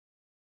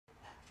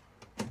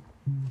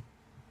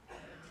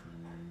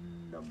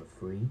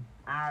free.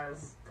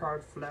 As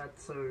part flat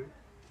 2.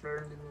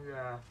 Burning in the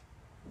air.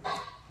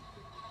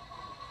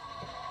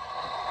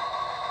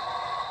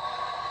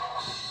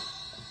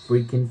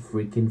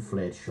 Freaking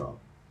flared shot.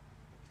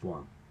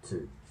 1,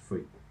 2,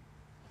 3.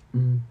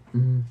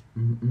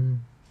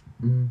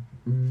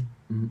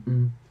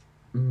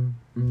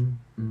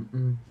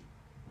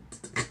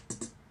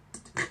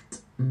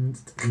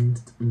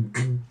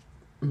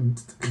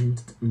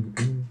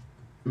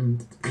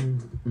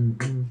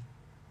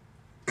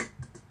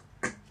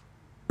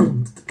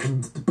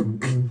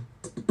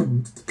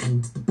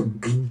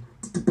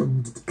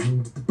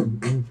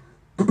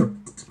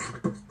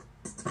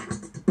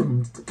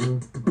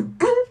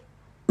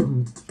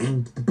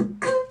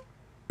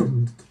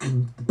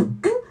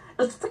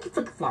 It's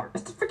freaking flower.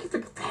 It's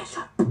freaking flash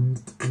shot.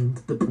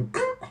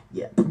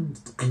 Yeah.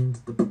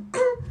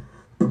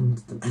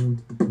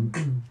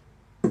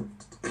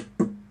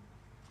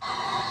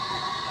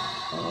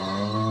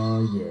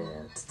 Oh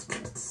yeah.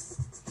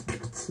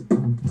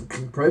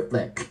 Pro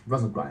flag,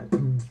 Russell grind,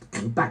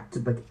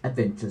 back-to-back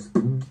adventures.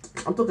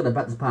 I'm talking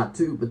about this part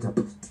 2 with the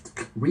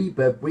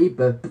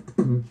rebirth.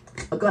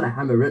 I gotta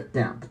hammer it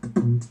down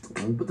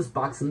with the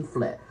sparks and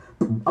flare.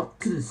 Up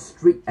to the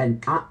street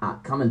and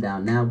coming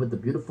down now with the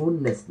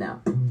beautifulness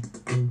now.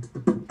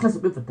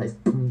 Classic with a taste.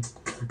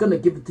 Gonna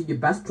give it to your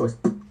best choice.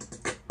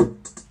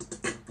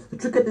 The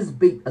trick at this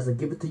beat as I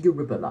give it to you,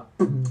 rip it up.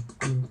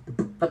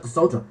 Like a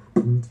soldier.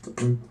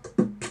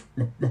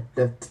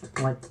 Left,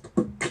 right.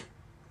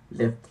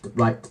 Left,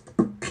 right.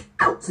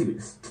 Out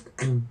serious.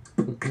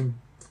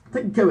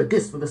 Taking care of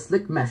this with a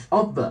slick mash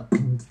of the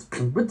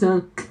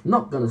return.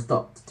 Not gonna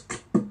stop.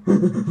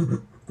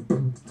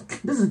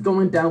 This is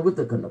going down with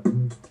the gonna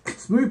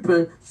smooth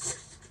burn.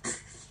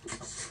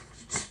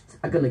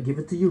 I'm gonna give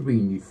it to you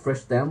renewed,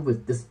 fresh down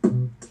with this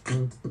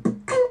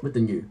with the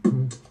new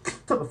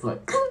top of flow.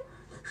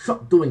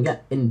 Shot doing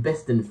it in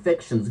best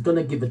infections.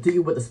 Gonna give it to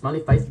you with a smiley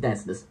face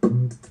danceless.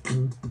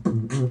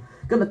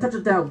 Gonna touch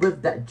it down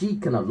with that G,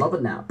 can I love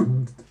it now?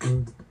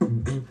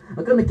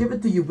 I'm gonna give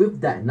it to you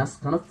with that nice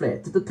kind of flair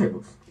to the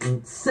table,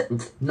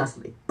 sitting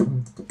nicely.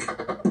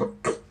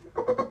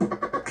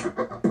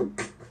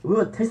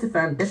 With a tasty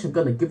foundation,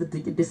 gonna give it to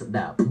you decent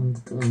now.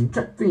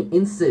 Track 3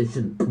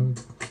 incision,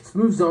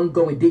 smooth zone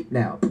going deep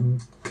now.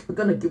 I'm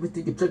gonna give it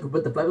to you trigger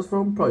with the flavors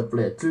from Pro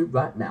Flare 2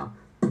 right now.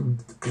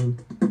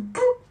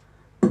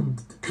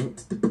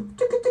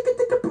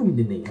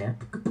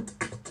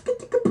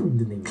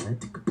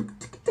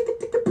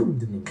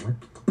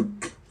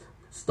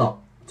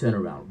 Stop, turn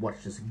around,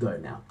 watch this go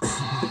now.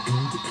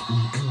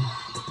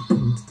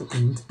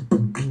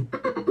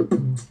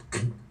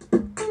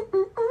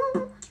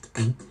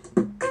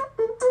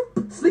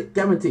 Slick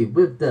guarantee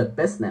with the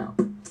best now.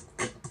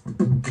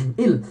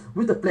 In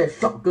with the flare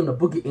shot, gonna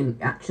boogie in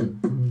action.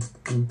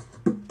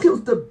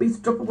 Kills the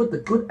beast, drop it with the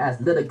good ass,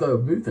 let it go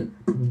moving.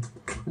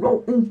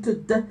 Roll into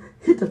the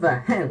hit of a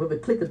hand with a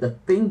click of the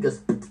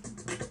fingers.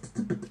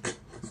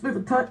 Smooth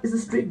and tight is the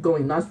street,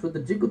 going nice with the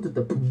jiggle to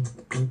the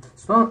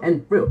smile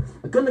and thrill.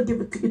 I'm gonna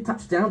give it to you,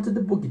 touchdown to the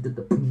boogie to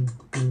the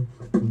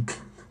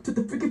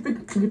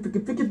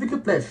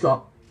freaking flare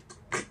shot.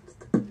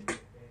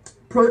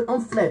 Pro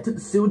on flare to the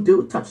seal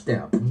deal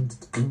touchdown.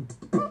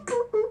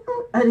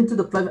 Adding to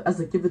the flavor as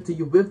I give it to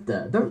you with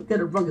the. Don't get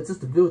it wrong, it's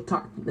just a real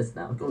tightness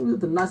now. Going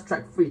with the nice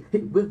track 3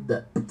 hit with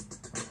the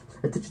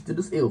attention to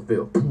this ill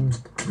feel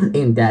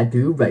in that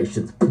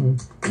duration.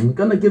 I'm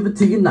gonna give it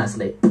to you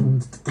nicely.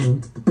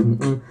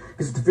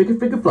 It's the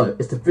freaking flow.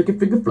 It's the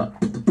freaking flow.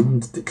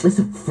 It's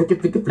a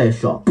freaking flare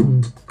shot.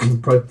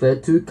 Pro Flare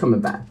 2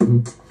 coming back.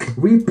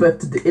 Rebirth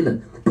to the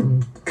illin.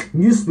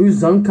 New smooth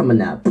zone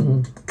coming out.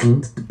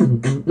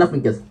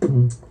 Nothing gets.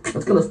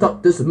 It's gonna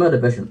stop this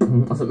motivation.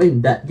 I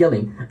mean that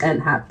yelling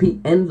and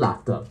happy and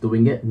laughter.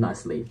 Doing it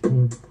nicely.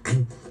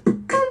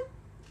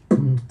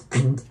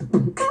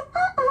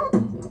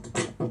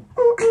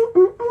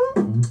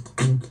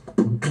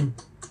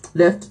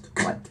 Left,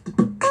 right.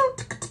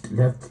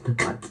 Left,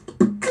 right.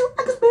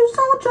 Like a smooth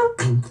soldier.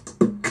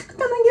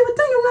 Gonna give it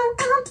to you right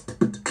now.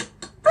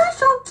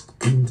 Fresh up.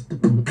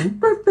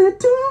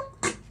 Perfect.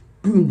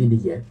 Boom in the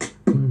air.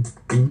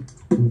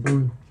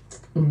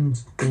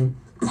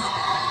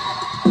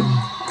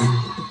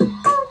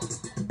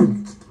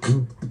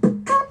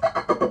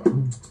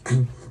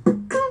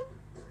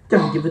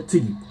 Gonna give it to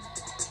you.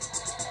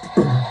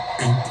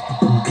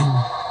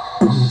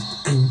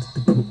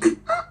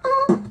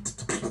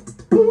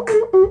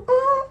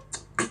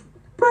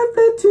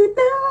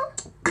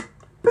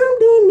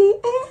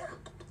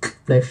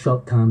 Flash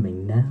shot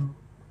coming now.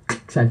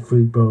 Track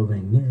 3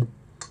 blowing it.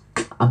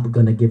 I'm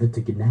gonna give it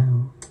to you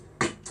now.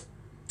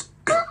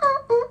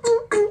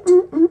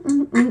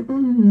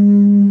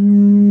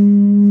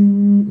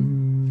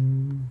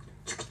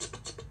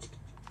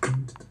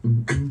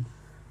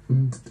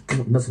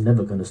 That's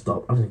never gonna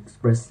stop. I'm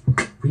Express,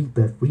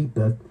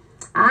 rebirth.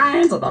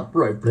 And on that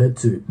Pro Flare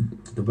 2.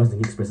 The Wrestling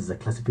Express is a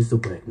classic piece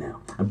of work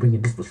now. I'm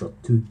bringing this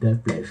shot to the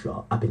flare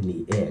shot up in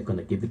the air.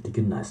 Gonna give it to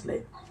you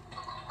nicely.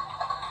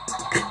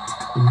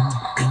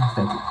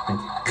 Thank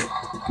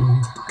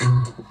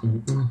you.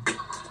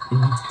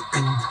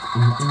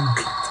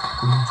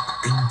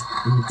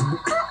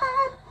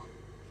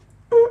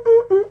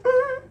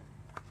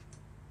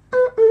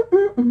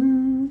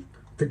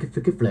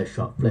 Freaky flash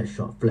off, flash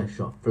off, flash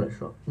off,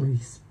 flash off.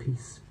 Peace,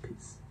 peace,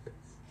 peace.